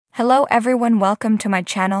Hello everyone, welcome to my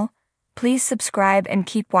channel. Please subscribe and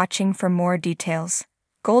keep watching for more details.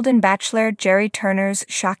 Golden Bachelor Gerry Turner's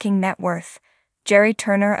shocking net worth. Gerry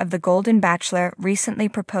Turner of The Golden Bachelor recently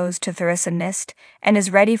proposed to Theresa Nist and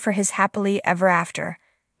is ready for his happily ever after.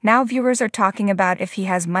 Now viewers are talking about if he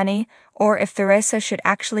has money or if Theresa should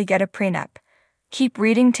actually get a prenup. Keep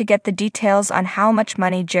reading to get the details on how much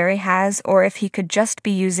money Gerry has or if he could just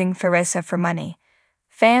be using Theresa for money.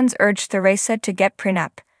 Fans urge Theresa to get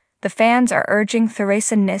prenup. The fans are urging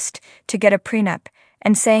Theresa Nist to get a prenup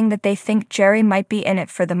and saying that they think Gerry might be in it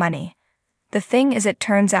for the money. The thing is, it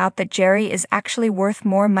turns out that Gerry is actually worth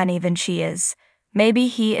more money than she is. Maybe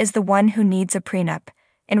he is the one who needs a prenup.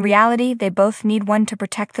 In reality, they both need one to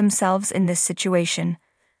protect themselves in this situation.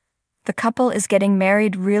 The couple is getting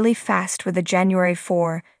married really fast with a January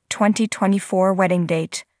 4, 2024 wedding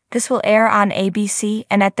date. This will air on ABC,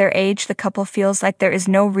 and at their age the couple feels like there is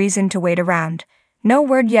no reason to wait around. No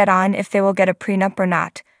word yet on if they will get a prenup or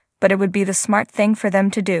not, but it would be the smart thing for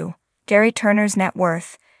them to do. Gerry Turner's net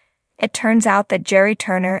worth. It turns out that Gerry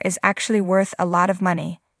Turner is actually worth a lot of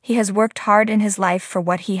money. He has worked hard in his life for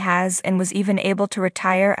what he has and was even able to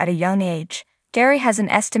retire at a young age. Gerry has an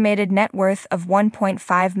estimated net worth of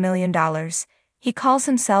 $1.5 million. He calls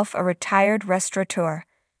himself a retired restaurateur.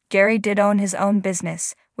 Gerry did own his own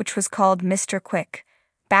business, which was called Mr. Quick.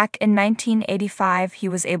 Back in 1985 he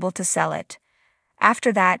was able to sell it.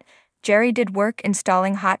 After that, Gerry did work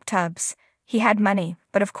installing hot tubs. He had money,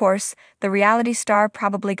 but of course, the reality star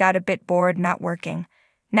probably got a bit bored not working.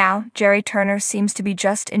 Now, Gerry Turner seems to be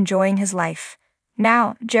just enjoying his life.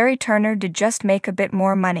 Now, Gerry Turner did just make a bit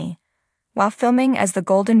more money. While filming as The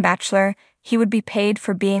Golden Bachelor, he would be paid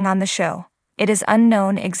for being on the show. It is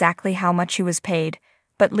unknown exactly how much he was paid,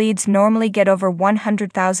 but leads normally get over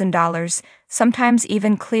 $100,000, sometimes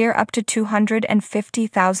even clear up to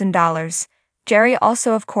 $250,000. Gerry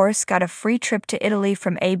also of course got a free trip to Italy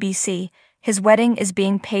from ABC, his wedding is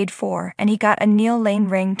being paid for, and he got a Neil Lane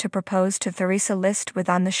ring to propose to Theresa Nist with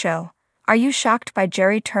on the show. Are you shocked by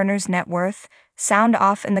Gerry Turner's net worth? Sound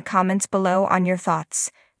off in the comments below on your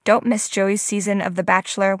thoughts. Don't miss Joey's season of The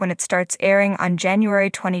Bachelor when it starts airing on January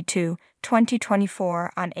 22,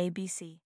 2024 on ABC.